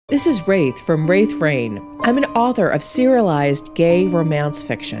This is Raythe from Raythe Reign. I'm an author of serialized gay romance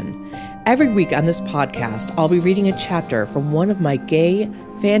fiction. Every week on this podcast, I'll be reading a chapter from one of my gay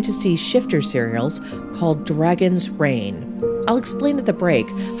fantasy shifter serials called Dragon's Reign. I'll explain at the break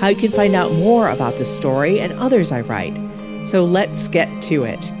how you can find out more about this story and others I write. So let's get to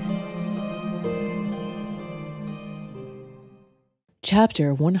it.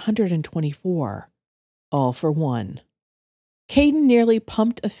 Chapter 124, All for One. Caden nearly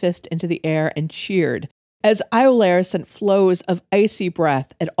pumped a fist into the air and cheered as Iolaire sent flows of icy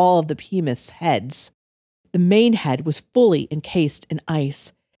breath at all of the Behemoth's heads. The main head was fully encased in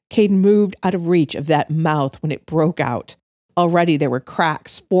ice. Caden moved out of reach of that mouth when it broke out. Already there were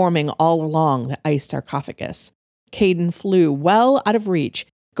cracks forming all along the ice sarcophagus. Caden flew well out of reach,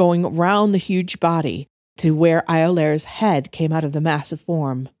 going round the huge body to where Iolaire's head came out of the massive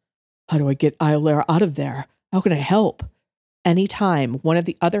form. How do I get Iolaire out of there? How can I help? Any time one of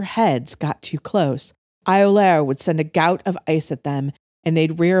the other heads got too close, Iolaire would send a gout of ice at them, and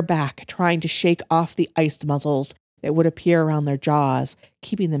they'd rear back, trying to shake off the ice muzzles that would appear around their jaws,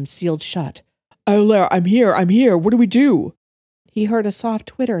 keeping them sealed shut. Iolaire, I'm here, what do we do? He heard a soft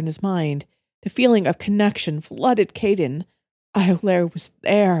twitter in his mind. The feeling of connection flooded Caden. Iolaire was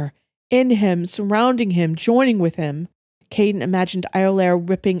there, in him, surrounding him, joining with him. Caden imagined Iolaire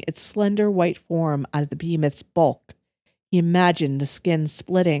ripping its slender white form out of the Behemoth's bulk. He imagined the skin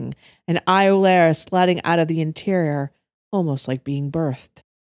splitting and Iolaire sliding out of the interior, almost like being birthed.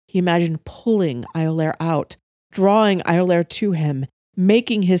 He imagined pulling Iolaire out, drawing Iolaire to him,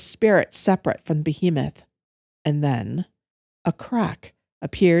 making his spirit separate from the Behemoth. And then a crack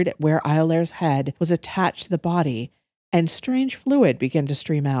appeared where Iolaire's head was attached to the body, and strange fluid began to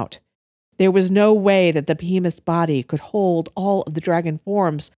stream out. There was no way that the Behemoth's body could hold all of the dragon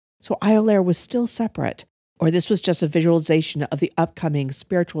forms, so Iolaire was still separate. Or this was just a visualization of the upcoming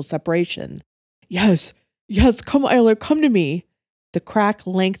spiritual separation. Yes, come Iolaire, come to me. The crack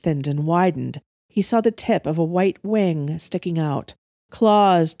lengthened and widened. He saw the tip of a white wing sticking out.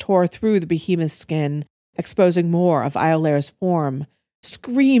 Claws tore through the Behemoth's skin, exposing more of Iolaire's form.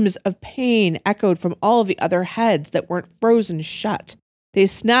 Screams of pain echoed from all of the other heads that weren't frozen shut. They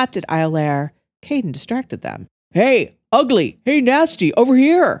snapped at Iolaire. Caden distracted them. Hey, ugly! Hey, nasty! Over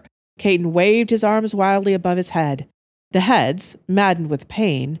here! Caden waved his arms wildly above his head. The heads, maddened with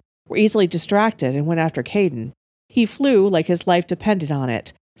pain, were easily distracted and went after Caden. He flew like his life depended on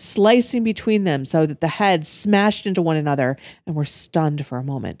it, slicing between them so that the heads smashed into one another and were stunned for a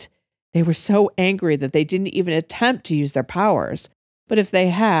moment. They were so angry that they didn't even attempt to use their powers, but if they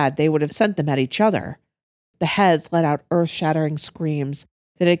had, they would have sent them at each other. The heads let out earth-shattering screams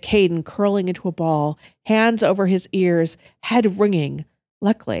that had Caden curling into a ball, hands over his ears, head ringing.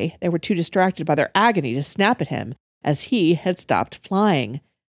 Luckily, they were too distracted by their agony to snap at him, as he had stopped flying.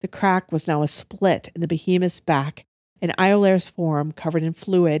 The crack was now a split in the Behemoth's back, and Iolaire's form, covered in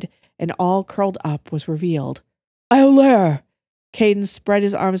fluid and all curled up, was revealed. Iolaire! Caden spread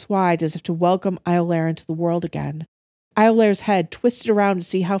his arms wide as if to welcome Iolaire into the world again. Iolaire's head twisted around to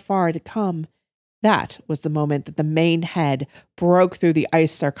see how far it had come. That was the moment that the main head broke through the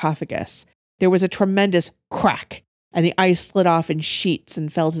ice sarcophagus. There was a tremendous crack, and the ice slid off in sheets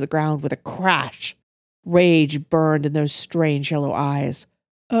and fell to the ground with a crash. Rage burned in those strange yellow eyes.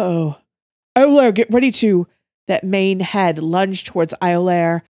 Uh-oh. Iolaire, get ready to... That main head lunged towards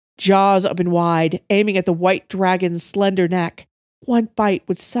Iolaire, jaws open wide, aiming at the white dragon's slender neck. One bite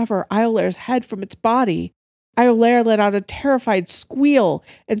would sever Iolaire's head from its body. Iolaire let out a terrified squeal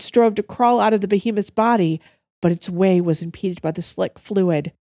and strove to crawl out of the Behemoth's body, but its way was impeded by the slick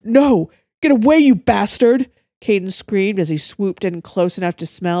fluid. No! Get away, you bastard! Caden screamed as he swooped in close enough to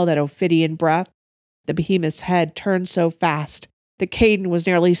smell that Ophidian breath. The Behemoth's head turned so fast that Caden was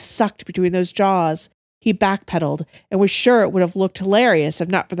nearly sucked between those jaws. He backpedaled and was sure it would have looked hilarious if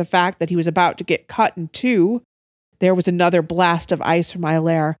not for the fact that he was about to get cut in two. There was another blast of ice from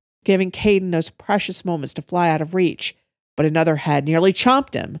Iolaire, giving Caden those precious moments to fly out of reach. But another head nearly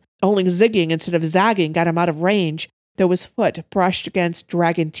chomped him. Only zigging instead of zagging got him out of range, though his foot brushed against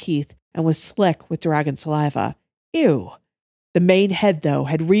dragon teeth and was slick with dragon saliva. Ew. The main head, though,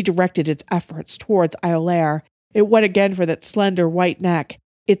 had redirected its efforts towards Iolaire. It went again for that slender white neck.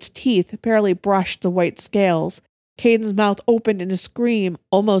 Its teeth barely brushed the white scales. Caden's mouth opened in a scream,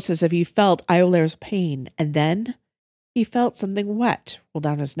 almost as if he felt Iolaire's pain, and then he felt something wet roll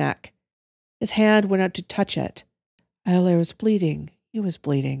down his neck. His hand went out to touch it. Iolaire was bleeding. He was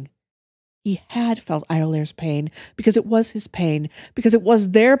bleeding. He had felt Iolaire's pain, because it was his pain, because it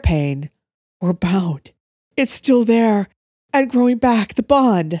was their pain. We're bound. It's still there, and growing back, the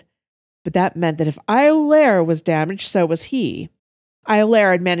bond. But that meant that if Iolaire was damaged, so was he.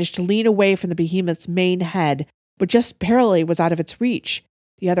 Iolaire had managed to lean away from the behemoth's main head, but just barely was out of its reach.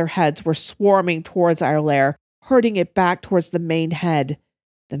 The other heads were swarming towards Iolaire, herding it back towards the main head.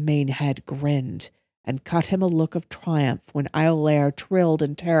 The main head grinned and cut him a look of triumph when Iolaire trilled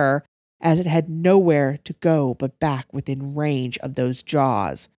in terror, as it had nowhere to go but back within range of those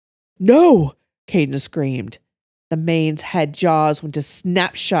jaws. "No!" Caden screamed. The main's head jaws went to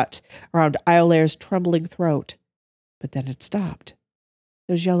snap shut around Iolaire's trembling throat. But then it stopped.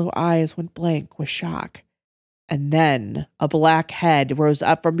 Those yellow eyes went blank with shock. And then a black head rose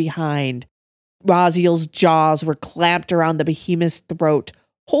up from behind. Raziel's jaws were clamped around the behemoth's throat,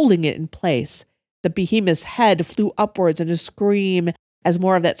 holding it in place. The behemoth's head flew upwards in a scream as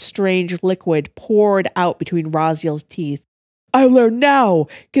more of that strange liquid poured out between Raziel's teeth. "Iolaire, now!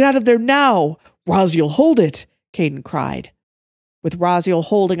 Get out of there now! Raziel, hold it!" Caden cried. With Raziel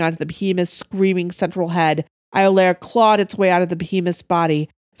holding onto the behemoth's screaming central head, Iolaire clawed its way out of the behemoth's body,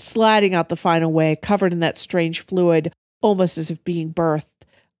 sliding out the final way, covered in that strange fluid, almost as if being birthed.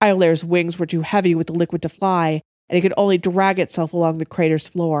 Iolaire's wings were too heavy with the liquid to fly, and it could only drag itself along the crater's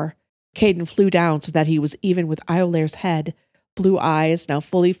floor. Caden flew down so that he was even with Iolaire's head. Blue eyes, now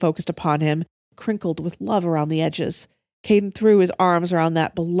fully focused upon him, crinkled with love around the edges. Caden threw his arms around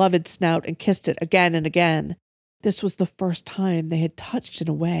that beloved snout and kissed it again and again. This was the first time they had touched in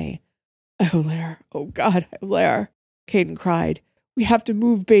a way. "Iolaire, oh God, Iolaire," Caden cried. "We have to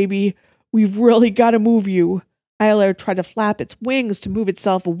move, baby. We've really got to move you." Iolaire tried to flap its wings to move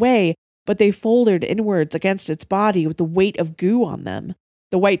itself away, but they folded inwards against its body with the weight of goo on them.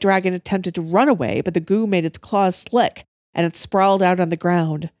 The white dragon attempted to run away, but the goo made its claws slick, and it sprawled out on the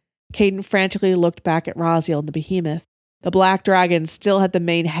ground. Caden frantically looked back at Raziel and the behemoth. The black dragon still had the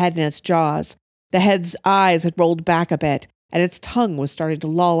main head in its jaws. The head's eyes had rolled back a bit, and its tongue was starting to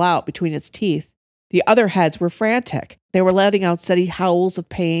loll out between its teeth. The other heads were frantic. They were letting out steady howls of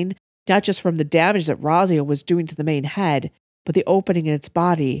pain, not just from the damage that Raziel was doing to the main head, but the opening in its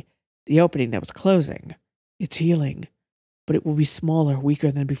body, the opening that was closing. "It's healing, but it will be smaller,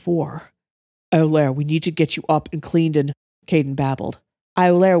 weaker than before. Iolaire, we need to get you up and cleaned and," Caden babbled.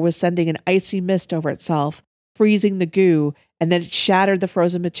 Iolaire was sending an icy mist over itself, freezing the goo, and then it shattered the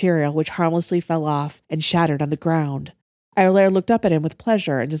frozen material, which harmlessly fell off and shattered on the ground. Iolaire looked up at him with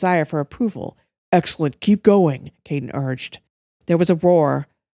pleasure and desire for approval. "Excellent, keep going," Caden urged. There was a roar,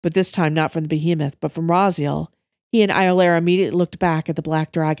 but this time not from the behemoth, but from Raziel. He and Iolaire immediately looked back at the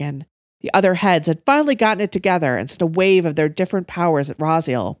black dragon. The other heads had finally gotten it together and sent a wave of their different powers at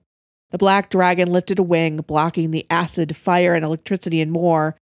Raziel. The black dragon lifted a wing, blocking the acid, fire, and electricity and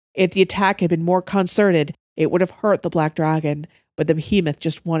more. If the attack had been more concerted, it would have hurt the black dragon, but the behemoth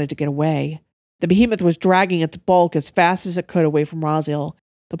just wanted to get away. The behemoth was dragging its bulk as fast as it could away from Raziel.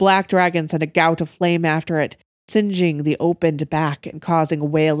 The black dragon sent a gout of flame after it, singeing the opened back and causing a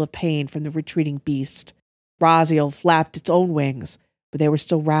wail of pain from the retreating beast. Raziel flapped its own wings, but they were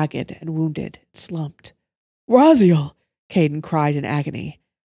still ragged and wounded. It slumped. "Raziel!" Caden cried in agony.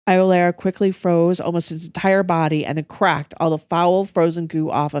 Iolaire quickly froze almost its entire body and then cracked all the foul frozen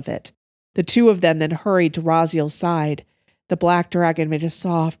goo off of it. The two of them then hurried to Raziel's side. The black dragon made a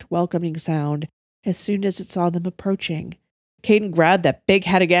soft, welcoming sound as soon as it saw them approaching. Caden grabbed that big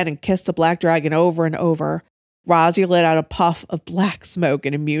head again and kissed the black dragon over and over. Raziel let out a puff of black smoke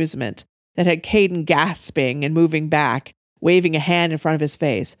in amusement that had Caden gasping and moving back, waving a hand in front of his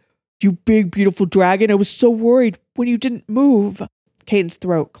face. "You big, beautiful dragon, I was so worried when you didn't move." Caden's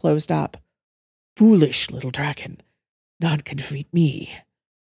throat closed up. "Foolish little dragon. None can defeat me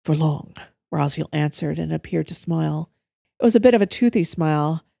for long," Raziel answered and appeared to smile. It was a bit of a toothy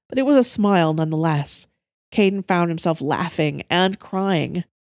smile, but it was a smile nonetheless. Caden found himself laughing and crying.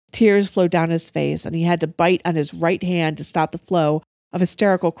 Tears flowed down his face, and he had to bite on his right hand to stop the flow of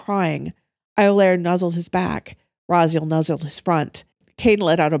hysterical crying. Iolaire nuzzled his back. Raziel nuzzled his front. Caden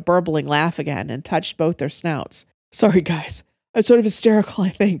let out a burbling laugh again and touched both their snouts. "Sorry, guys. I'm sort of hysterical, I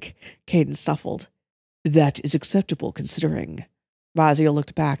think," Caden snuffled. "That is acceptable, considering." Raziel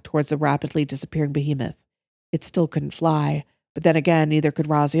looked back towards the rapidly disappearing behemoth. It still couldn't fly, but then again, neither could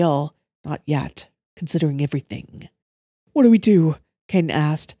Raziel. Not yet, considering everything. "What do we do?" Caden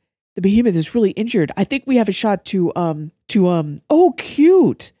asked. "The behemoth is really injured. I think we have a shot oh,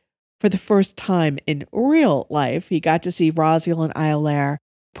 cute!" For the first time in real life, he got to see Raziel and Iolaire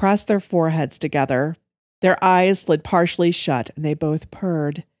press their foreheads together. Their eyes slid partially shut, and they both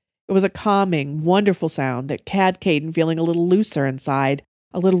purred. It was a calming, wonderful sound that had Caden feeling a little looser inside,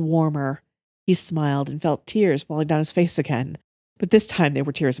 a little warmer. He smiled and felt tears falling down his face again, but this time they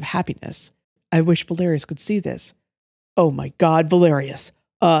were tears of happiness. "I wish Valerius could see this." "Oh my God, Valerius!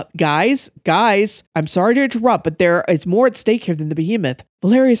 Guys, I'm sorry to interrupt, but there is more at stake here than the Behemoth.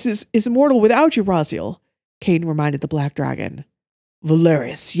 Valerius is immortal without you, Raziel, Caden reminded the black dragon.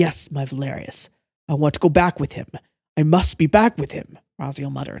 Valerius, yes, my Valerius. I want to go back with him. I must be back with him,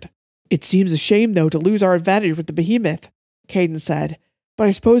 Raziel muttered. It seems a shame, though, to lose our advantage with the Behemoth, Caden said. But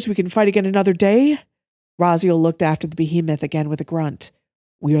I suppose we can fight again another day? Raziel looked after the Behemoth again with a grunt.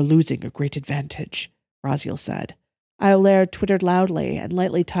 We are losing a great advantage, Raziel said. Iolaire twittered loudly and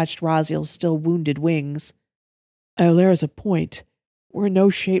lightly touched Raziel's still wounded wings. Iolaire has a point. We're in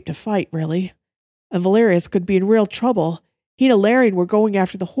no shape to fight, really. And Valerius could be in real trouble. He and Iolaire were going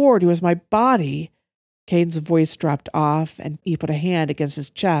after the horde who was my body. Caden's voice dropped off, and he put a hand against his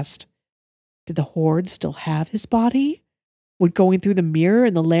chest. Did the horde still have his body? Would going through the mirror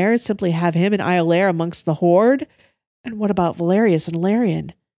in the lair simply have him and Iolaire amongst the horde? And what about Valerius and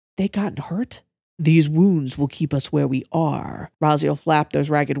Iolaire? They gotten hurt? These wounds will keep us where we are. Raziel flapped those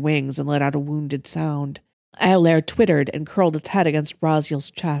ragged wings and let out a wounded sound. Iolaire twittered and curled its head against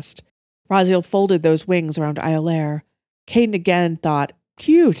Raziel's chest. Raziel folded those wings around Iolaire. Caden again thought,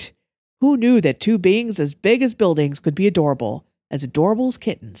 cute. Who knew that two beings as big as buildings could be adorable as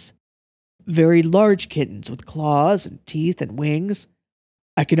kittens? Very large kittens with claws and teeth and wings.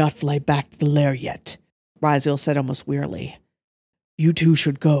 I cannot fly back to the lair yet, Raziel said almost wearily. You two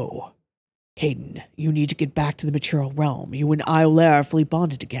should go. Caden, you need to get back to the material realm. You and Iolaire are fully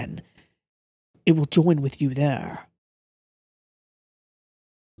bonded again. It will join with you there.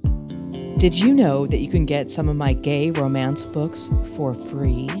 Did you know that you can get some of my gay romance books for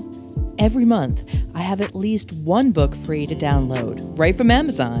free? Every month, I have at least one book free to download, right from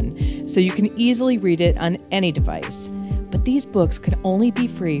Amazon, so you can easily read it on any device. But these books can only be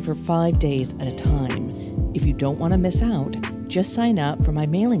free for 5 days at a time. If you don't want to miss out, just sign up for my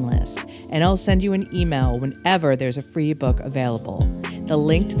mailing list, and I'll send you an email whenever there's a free book available. The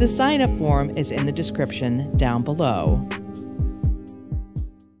link to the sign-up form is in the description down below.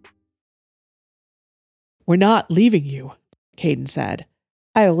 We're not leaving you, Caden said.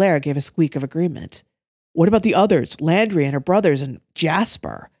 Iolaire gave a squeak of agreement. What about the others, Landry and her brothers, and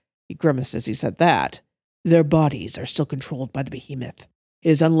Jasper? He grimaced as he said that. Their bodies are still controlled by the Behemoth. It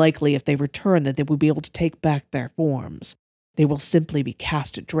is unlikely if they return that they will be able to take back their forms. They will simply be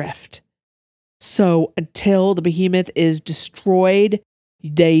cast adrift. So, until the Behemoth is destroyed,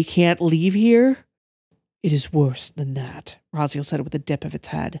 they can't leave here? It is worse than that, Raziel said with a dip of its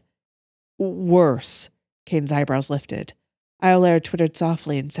head. Worse, Caden's eyebrows lifted. Iolaire twittered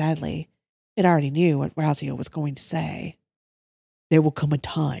softly and sadly. It already knew what Raziel was going to say. There will come a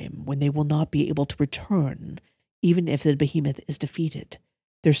time when they will not be able to return, even if the Behemoth is defeated.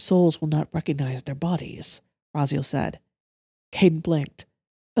 Their souls will not recognize their bodies, Raziel said. Caden blinked.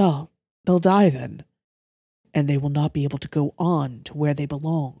 Oh, they'll die then. And they will not be able to go on to where they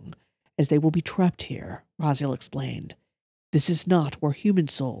belong, as they will be trapped here, Raziel explained. This is not where human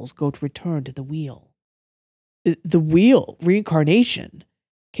souls go to return to the wheel. The wheel? Reincarnation?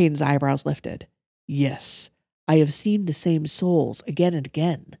 Caden's eyebrows lifted. Yes, I have seen the same souls again and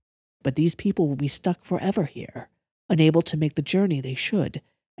again, but these people will be stuck forever here, unable to make the journey they should,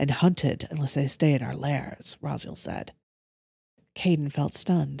 and hunted unless they stay in our lairs, Raziel said. Caden felt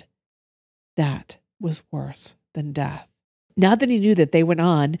stunned. That was worse than death. Now that he knew that they went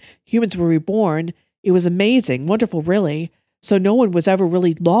on, humans were reborn, it was amazing, wonderful really, so no one was ever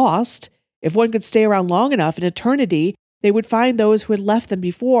really lost. If one could stay around long enough in eternity, they would find those who had left them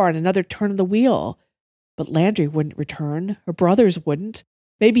before on another turn of the wheel. But Landry wouldn't return, her brothers wouldn't.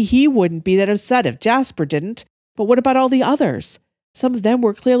 Maybe he wouldn't be that upset if Jasper didn't, but what about all the others? Some of them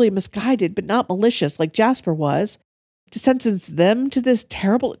were clearly misguided, but not malicious like Jasper was. To sentence them to this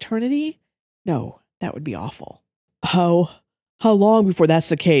terrible eternity? No, that would be awful. How long before that's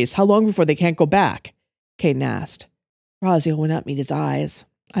the case? How long before they can't go back? Caden asked. Raziel would not meet his eyes.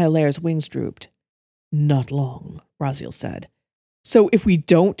 Iolaire's wings drooped. Not long, Raziel said. So if we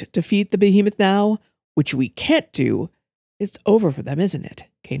don't defeat the Behemoth now, which we can't do, it's over for them, isn't it?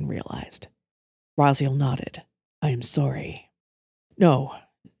 Caden realized. Raziel nodded. I am sorry. No,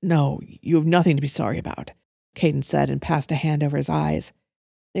 you have nothing to be sorry about, Caden said and passed a hand over his eyes.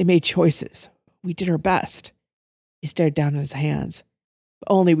 They made choices. We did our best. He stared down at his hands. If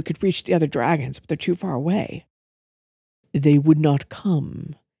only we could reach the other dragons, but they're too far away. They would not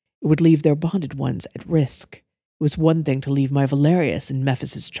come. It would leave their bonded ones at risk. It was one thing to leave my Valerius in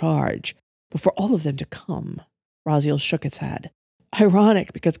Mephis's charge, but for all of them to come. Raziel shook its head.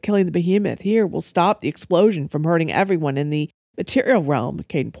 Ironic, because killing the Behemoth here will stop the explosion from hurting everyone in the material realm,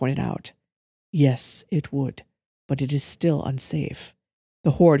 Caden pointed out. Yes, it would, but it is still unsafe.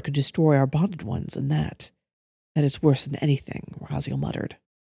 The horde could destroy our bonded ones, and that is worse than anything, Raziel muttered.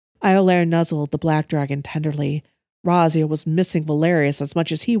 Iolaire nuzzled the black dragon tenderly. Raziel was missing Valerius as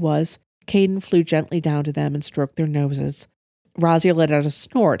much as he was. Caden flew gently down to them and stroked their noses. Raziel let out a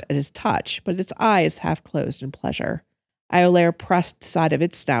snort at his touch, but its eyes half closed in pleasure. Iolaire pressed the side of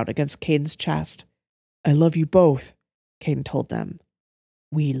its snout against Caden's chest. I love you both, Caden told them.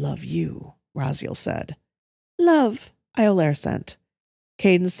 We love you, Raziel said. Love, Iolaire sent.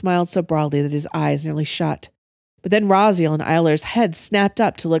 Caden smiled so broadly that his eyes nearly shut. But then Raziel and Iolaire's heads snapped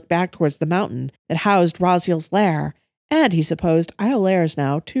up to look back towards the mountain that housed Raziel's lair, and he supposed Iolaire's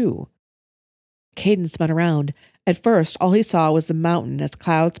now, too. Caden spun around. At first, all he saw was the mountain as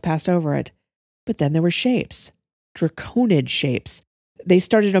clouds passed over it. But then there were shapes. Draconid shapes. They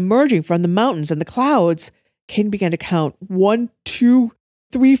started emerging from the mountains and the clouds. Caden began to count. 1, 2,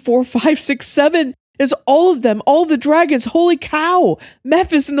 3, 4, 5, 6, 7. There's all of them, all the dragons. Holy cow!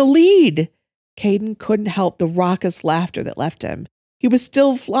 Memphis in the lead. Caden couldn't help the raucous laughter that left him. He was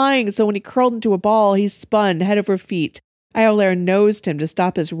still flying, so when he curled into a ball, he spun head over feet. Iolaire nosed him to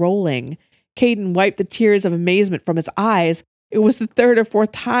stop his rolling. Caden wiped the tears of amazement from his eyes. It was the third or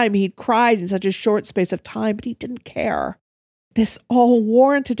fourth time he'd cried in such a short space of time, but he didn't care. This all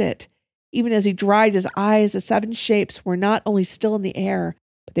warranted it. Even as he dried his eyes, the 7 shapes were not only still in the air,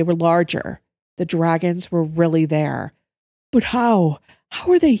 but they were larger. The dragons were really there. But how?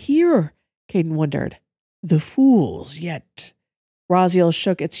 How are they here? Caden wondered. The fools, yet. Raziel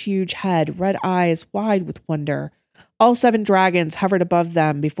shook its huge head, red eyes wide with wonder. All 7 dragons hovered above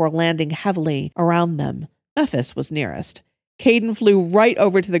them before landing heavily around them. Memphis was nearest. Caden flew right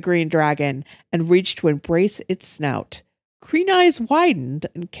over to the green dragon and reached to embrace its snout. Green eyes widened,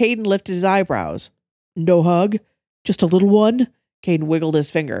 and Caden lifted his eyebrows. No hug? Just a little one? Caden wiggled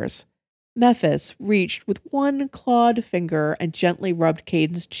his fingers. Memphis reached with one clawed finger and gently rubbed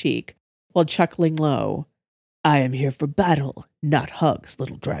Caden's cheek, while chuckling low. I am here for battle, not hugs,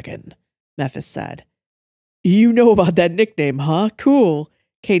 little dragon, Memphis said. You know about that nickname, huh? Cool.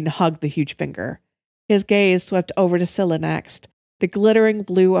 Caden hugged the huge finger. His gaze swept over to Scylla next. The glittering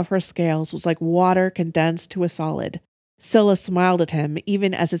blue of her scales was like water condensed to a solid. Scylla smiled at him,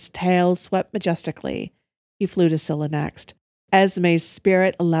 even as its tail swept majestically. He flew to Scylla next. Esme's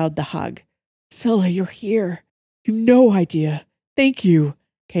spirit allowed the hug. Scylla, you're here. You've no idea. Thank you,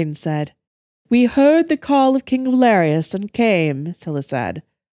 Caden said. We heard the call of King Valerius and came, Scylla said.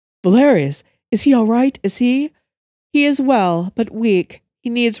 Valerius? Is he all right? Is he? He is well, but weak. He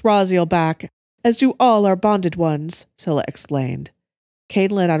needs Raziel back, as do all our bonded ones, Scylla explained.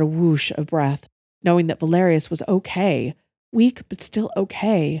 Caden let out a whoosh of breath, knowing that Valerius was okay. Weak, but still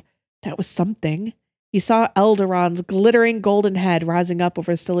okay. That was something. He saw Eldaron's glittering golden head rising up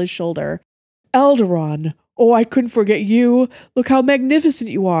over Scylla's shoulder. Eldaron! Oh, I couldn't forget you! Look how magnificent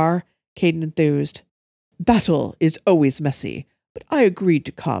you are! Caden enthused. Battle is always messy, but I agreed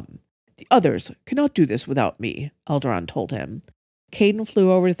to come. The others cannot do this without me, Eldaron told him. Caden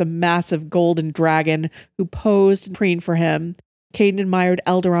flew over to the massive golden dragon who posed and preened for him. Caden admired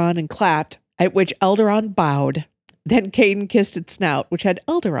Eldaron and clapped, at which Eldaron bowed. Then Caden kissed its snout, which had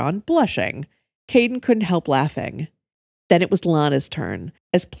Eldaron blushing. Caden couldn't help laughing. Then it was Lana's turn.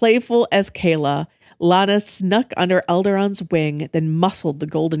 As playful as Kayla, Lana snuck under Eldaron's wing, then muscled the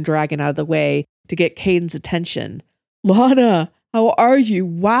golden dragon out of the way to get Caden's attention. Lana, how are you?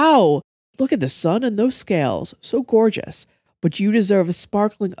 Wow! Look at the sun and those scales. So gorgeous. But you deserve a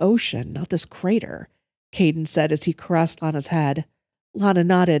sparkling ocean, not this crater, Caden said as he caressed Lana's head. Lana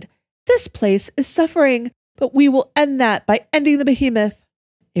nodded. This place is suffering, but we will end that by ending the Behemoth.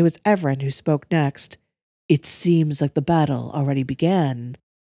 It was Everin who spoke next. It seems like the battle already began.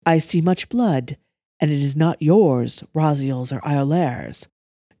 I see much blood, and it is not yours, Raziel's or Iolaire's.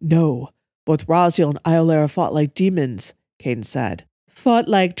 No, both Raziel and Iolaire fought like demons, Caden said. Fought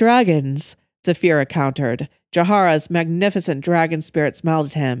like dragons, Zephyra countered. Jahara's magnificent dragon spirit smiled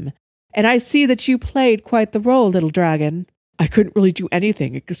at him. And I see that you played quite the role, little dragon. I couldn't really do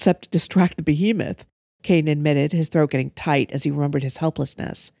anything except distract the Behemoth, Caden admitted, his throat getting tight as he remembered his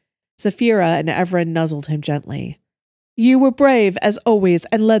helplessness. Zephyra and Everin nuzzled him gently. You were brave, as always,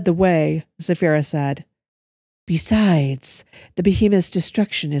 and led the way, Zephyra said. Besides, the Behemoth's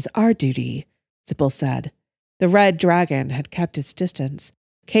destruction is our duty, Zippel said. The red dragon had kept its distance.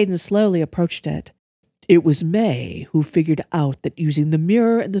 Caden slowly approached it. It was May who figured out that using the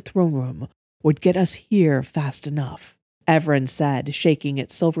mirror in the throne room would get us here fast enough, Everin said, shaking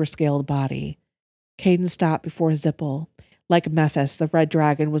its silver-scaled body. Caden stopped before Zippel. Like Memphis, the red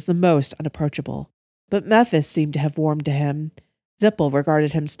dragon was the most unapproachable. But Memphis seemed to have warmed to him. Zippel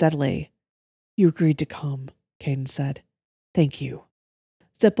regarded him steadily. You agreed to come, Caden said. Thank you.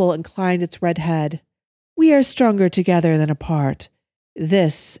 Zippel inclined its red head. We are stronger together than apart.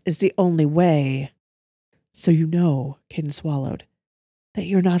 This is the only way. So you know, Caden swallowed, that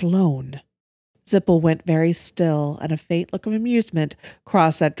you're not alone. Zipple went very still, and a faint look of amusement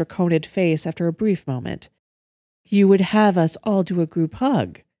crossed that draconid face after a brief moment. You would have us all do a group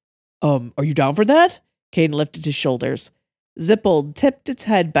hug. Are you down for that? Caden lifted his shoulders. Zipple tipped its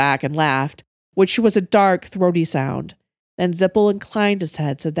head back and laughed, which was a dark, throaty sound. Then Zipple inclined his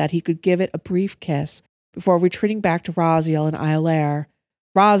head so that he could give it a brief kiss before retreating back to Raziel and Iolaire.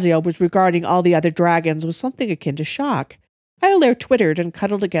 Raziel was regarding all the other dragons with something akin to shock. Iolaire twittered and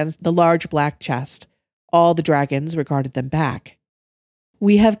cuddled against the large black chest. All the dragons regarded them back.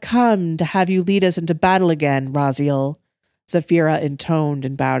 We have come to have you lead us into battle again, Raziel, Zephyra intoned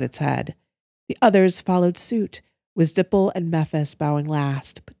and bowed its head. The others followed suit, with Zipple and Mephis bowing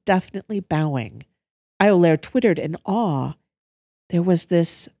last, but definitely bowing. Iolaire twittered in awe. There was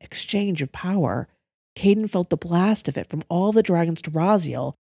this exchange of power. Caden felt the blast of it from all the dragons to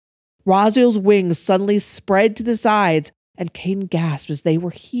Raziel. Raziel's wings suddenly spread to the sides, and Caden gasped as they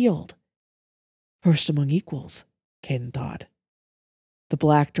were healed. First among equals, Caden thought. The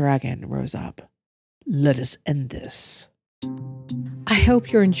black dragon rose up. Let us end this. I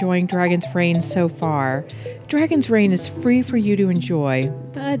hope you're enjoying Dragon's Reign so far. Dragon's Reign is free for you to enjoy,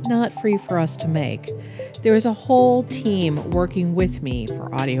 but not free for us to make. There is a whole team working with me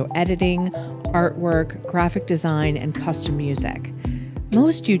for audio editing, artwork, graphic design, and custom music.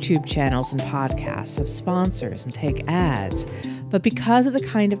 Most YouTube channels and podcasts have sponsors and take ads, but because of the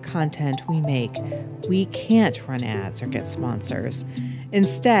kind of content we make, we can't run ads or get sponsors.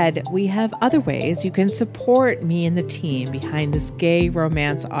 Instead, we have other ways you can support me and the team behind this gay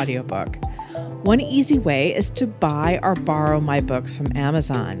romance audiobook. One easy way is to buy or borrow my books from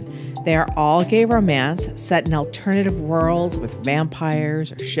Amazon. They are all gay romance set in alternative worlds with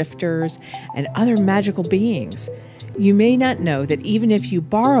vampires or shifters and other magical beings. You may not know that even if you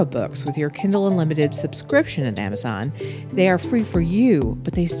borrow books with your Kindle Unlimited subscription at Amazon, they are free for you,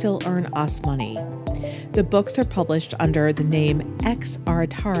 but they still earn us money. The books are published under the name Ex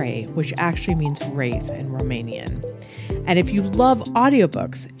Aratare, which actually means Raythe in Romanian. And if you love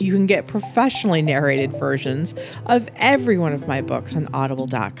audiobooks, you can get professionally narrated versions of every one of my books on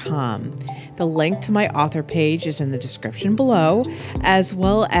audible.com. The link to my author page is in the description below, as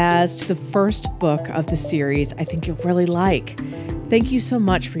well as to the first book of the series I think you'll really like. Thank you so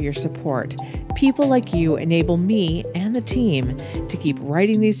much for your support. People like you enable me and the team to keep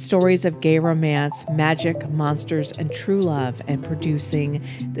writing these stories of gay romance, magic, monsters, and true love, and producing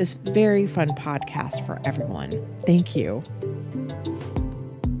this very fun podcast for everyone. Thank you.